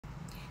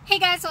Hey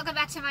guys, welcome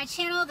back to my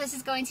channel. This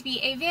is going to be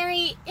a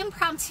very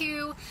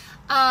impromptu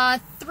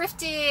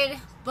thrifted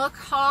book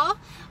haul.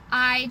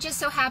 I just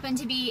so happened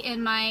to be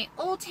in my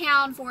old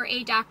town for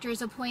a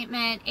doctor's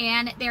appointment,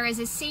 and there is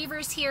a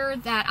Savers here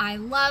that I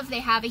love.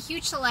 They have a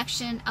huge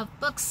selection of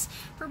books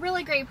for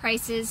really great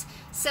prices.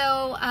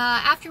 So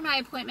after my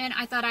appointment,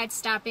 I thought I'd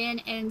stop in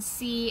and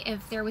see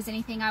if there was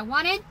anything I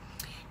wanted.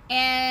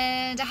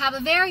 And I have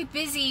a very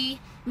busy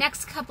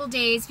next couple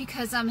days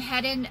because I'm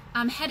headed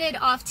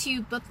off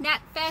to BookNet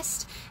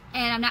Fest,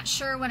 and I'm not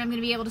sure when I'm going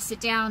to be able to sit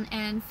down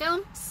and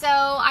film. So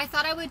I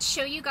thought I would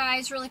show you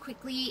guys really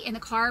quickly in the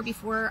car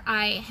before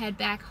I head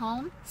back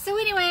home. So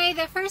anyway,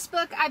 the first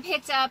book I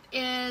picked up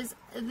is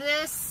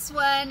this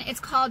one.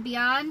 It's called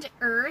Beyond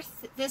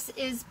Earth. This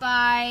is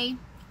by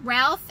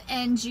Ralph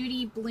and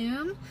Judy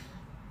Bloom,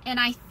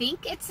 and I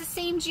think it's the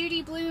same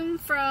Judy Bloom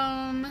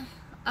from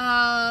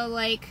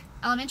like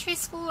elementary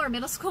school or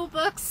middle school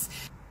books,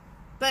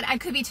 but I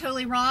could be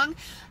totally wrong.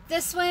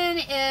 This one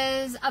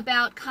is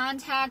about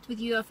contact with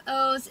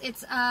UFOs.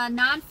 It's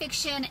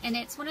nonfiction, and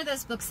it's one of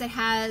those books that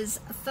has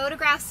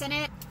photographs in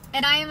it,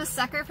 and I am a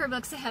sucker for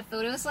books that have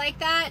photos like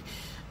that.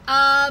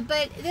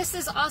 But this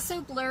is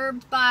also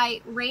blurbed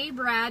by Ray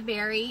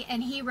Bradbury,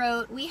 and he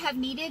wrote, "We have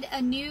needed a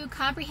new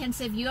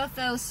comprehensive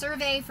UFO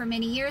survey for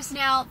many years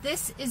now.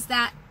 This is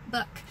that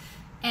book."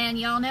 And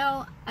y'all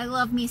know I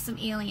love me some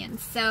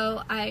aliens,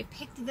 so I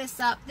picked this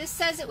up. This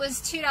says it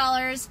was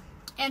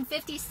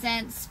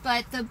 $2.50,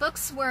 but the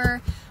books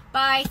were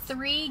buy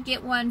 3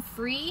 get 1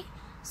 free.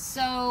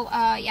 So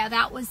yeah,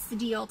 that was the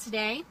deal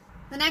today.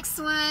 The next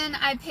one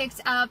I picked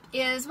up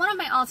is one of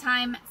my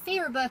all-time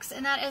favorite books,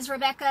 and that is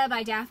Rebecca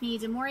by Daphne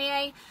du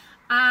Maurier.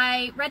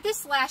 I read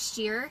this last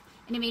year,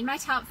 and it made my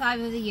top 5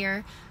 of the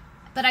year,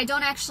 but I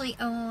don't actually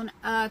own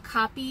a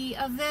copy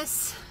of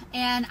this,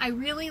 and I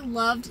really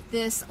loved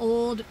this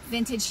old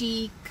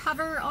vintagey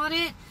cover on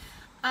it.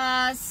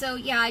 So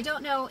yeah, I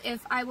don't know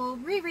if I will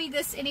reread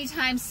this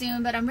anytime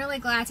soon, but I'm really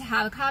glad to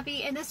have a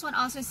copy, and this one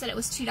also said it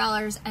was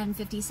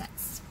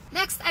 $2.50.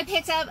 Next, I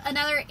picked up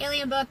another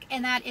alien book,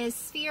 and that is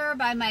Sphere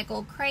by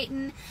Michael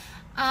Crichton.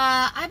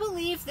 I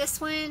believe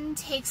this one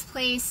takes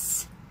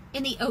place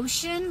in the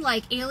ocean,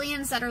 like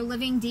aliens that are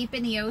living deep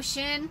in the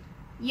ocean.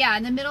 Yeah,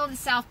 in the middle of the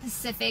South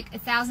Pacific,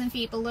 1,000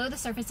 feet below the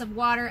surface of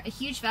water, a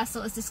huge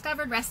vessel is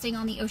discovered resting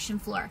on the ocean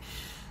floor.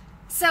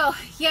 So,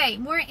 yay,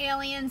 more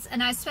aliens,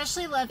 and I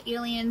especially love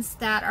aliens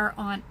that are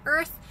on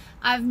Earth.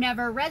 I've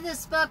never read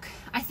this book.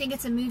 I think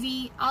it's a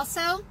movie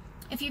also.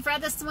 If you've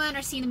read this one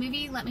or seen the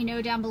movie, let me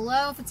know down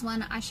below if it's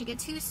one I should get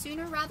to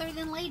sooner rather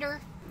than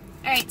later.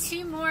 Alright,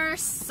 2 more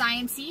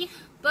science-y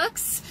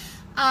books.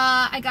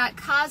 I got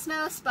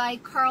Cosmos by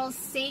Carl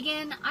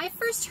Sagan. I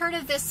first heard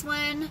of this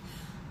one,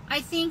 I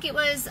think it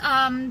was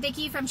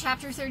Vicky from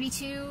Chapter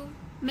 32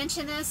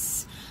 mentioned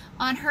this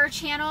on her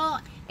channel.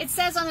 It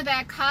says on the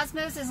back,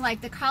 Cosmos is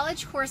like the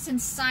college course in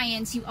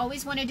science you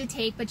always wanted to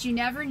take, but you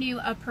never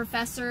knew a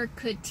professor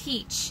could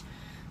teach.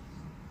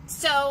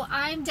 So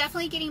I'm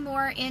definitely getting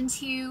more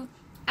into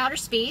outer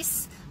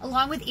space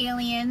along with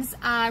aliens.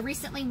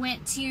 Recently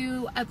went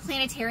to a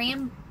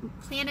planetarium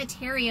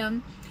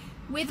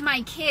with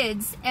my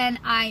kids, and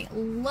I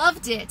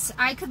loved it.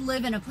 I could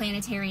live in a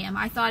planetarium.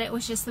 I thought it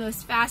was just the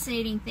most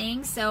fascinating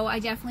thing, so I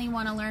definitely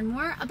want to learn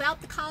more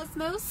about the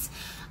cosmos.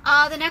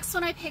 The next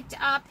one I picked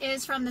up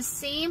is from the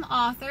same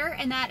author,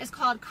 and that is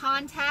called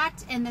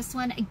Contact, and this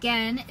one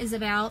again is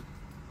about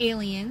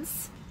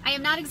aliens. I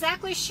am not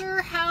exactly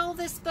sure how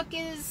this book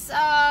is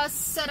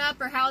set up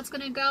or how it's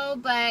going to go,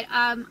 but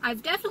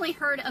I've definitely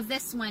heard of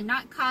this one,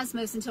 not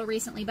Cosmos until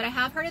recently, but I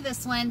have heard of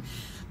this one.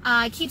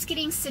 It keeps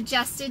getting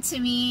suggested to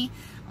me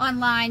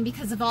online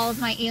because of all of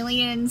my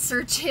alien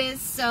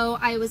searches, so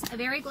I was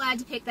very glad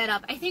to pick that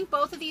up. I think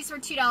both of these were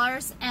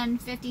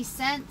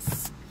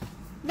 $2.50.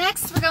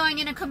 Next, we're going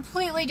in a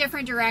completely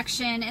different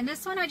direction, and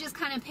this one I just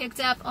kind of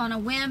picked up on a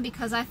whim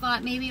because I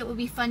thought maybe it would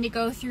be fun to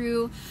go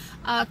through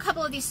a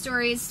couple of these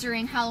stories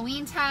during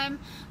Halloween time,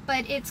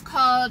 but it's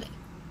called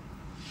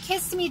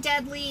Kiss Me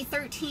Deadly,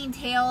 13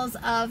 Tales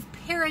of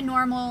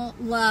Paranormal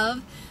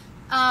Love.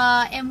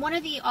 And one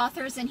of the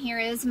authors in here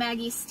is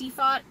Maggie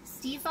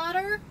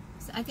Stiefvater.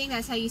 I think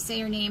that's how you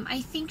say her name.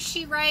 I think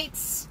she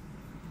writes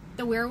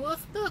the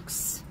werewolf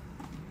books.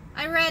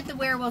 I read the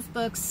werewolf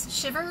books.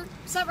 Shiver?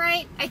 Is that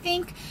right? I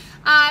think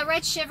I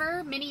read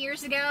Shiver many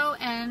years ago,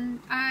 and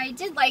I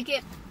did like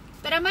it,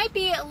 but I might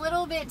be a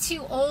little bit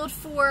too old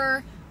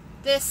for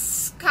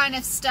this kind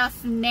of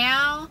stuff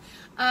now.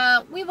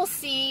 We will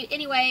see.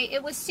 Anyway,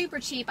 it was super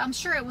cheap. I'm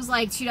sure it was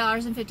like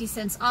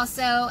 $2.50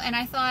 also, and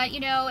I thought,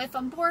 you know, if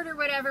I'm bored or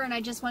whatever and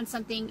I just want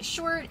something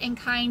short and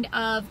kind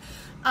of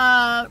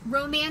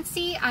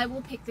romancy, I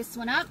will pick this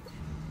one up.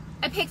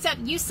 I picked up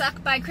You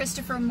Suck by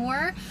Christopher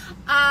Moore.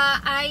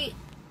 I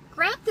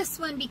grabbed this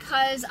one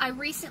because I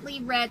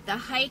recently read The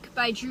Hike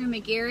by Drew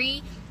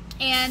McGarry,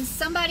 and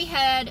somebody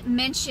had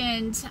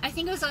mentioned, I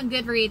think it was on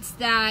Goodreads,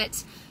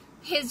 that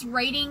his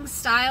writing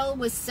style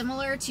was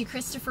similar to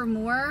Christopher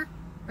Moore,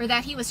 or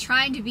that he was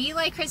trying to be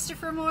like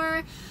Christopher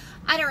Moore.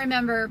 I don't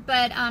remember,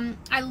 but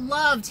I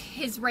loved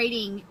his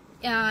writing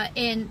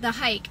in the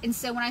hike. And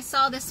so when I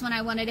saw this one,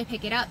 I wanted to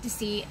pick it up to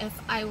see if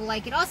I will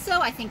like it also.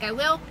 I think I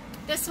will.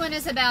 This one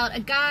is about a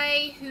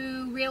guy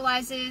who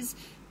realizes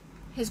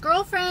his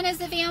girlfriend is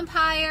a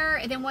vampire,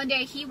 and then one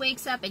day he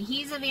wakes up and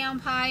he's a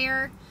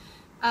vampire.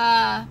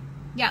 Yeah,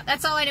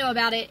 that's all I know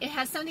about it. It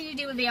has something to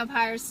do with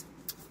vampires.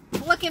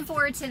 Looking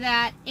forward to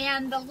that.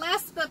 And the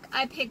last book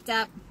I picked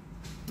up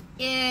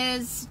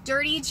is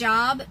Dirty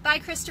Job by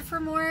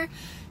Christopher Moore.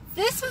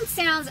 This one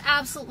sounds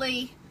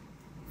absolutely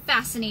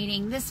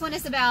fascinating. This one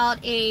is about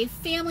a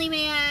family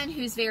man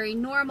who's very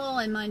normal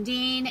and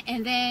mundane,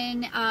 and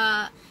then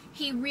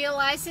he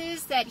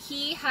realizes that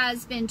he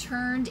has been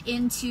turned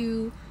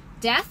into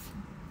death.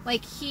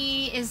 Like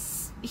he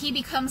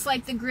becomes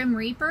like the Grim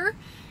Reaper,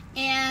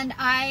 and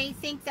I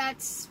think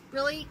that's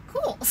really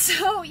cool.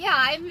 So yeah,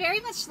 I'm very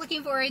much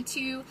looking forward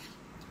to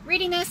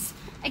reading this.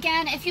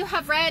 Again, if you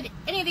have read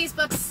any of these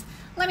books,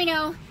 let me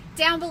know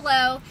down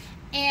below.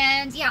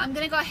 And yeah, I'm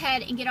gonna go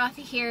ahead and get off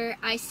of here.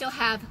 I still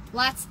have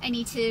lots I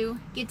need to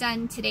get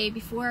done today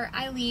before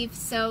I leave.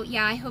 So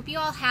yeah, I hope you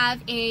all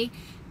have a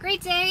great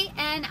day,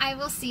 and I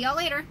will see y'all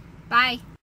later. Bye.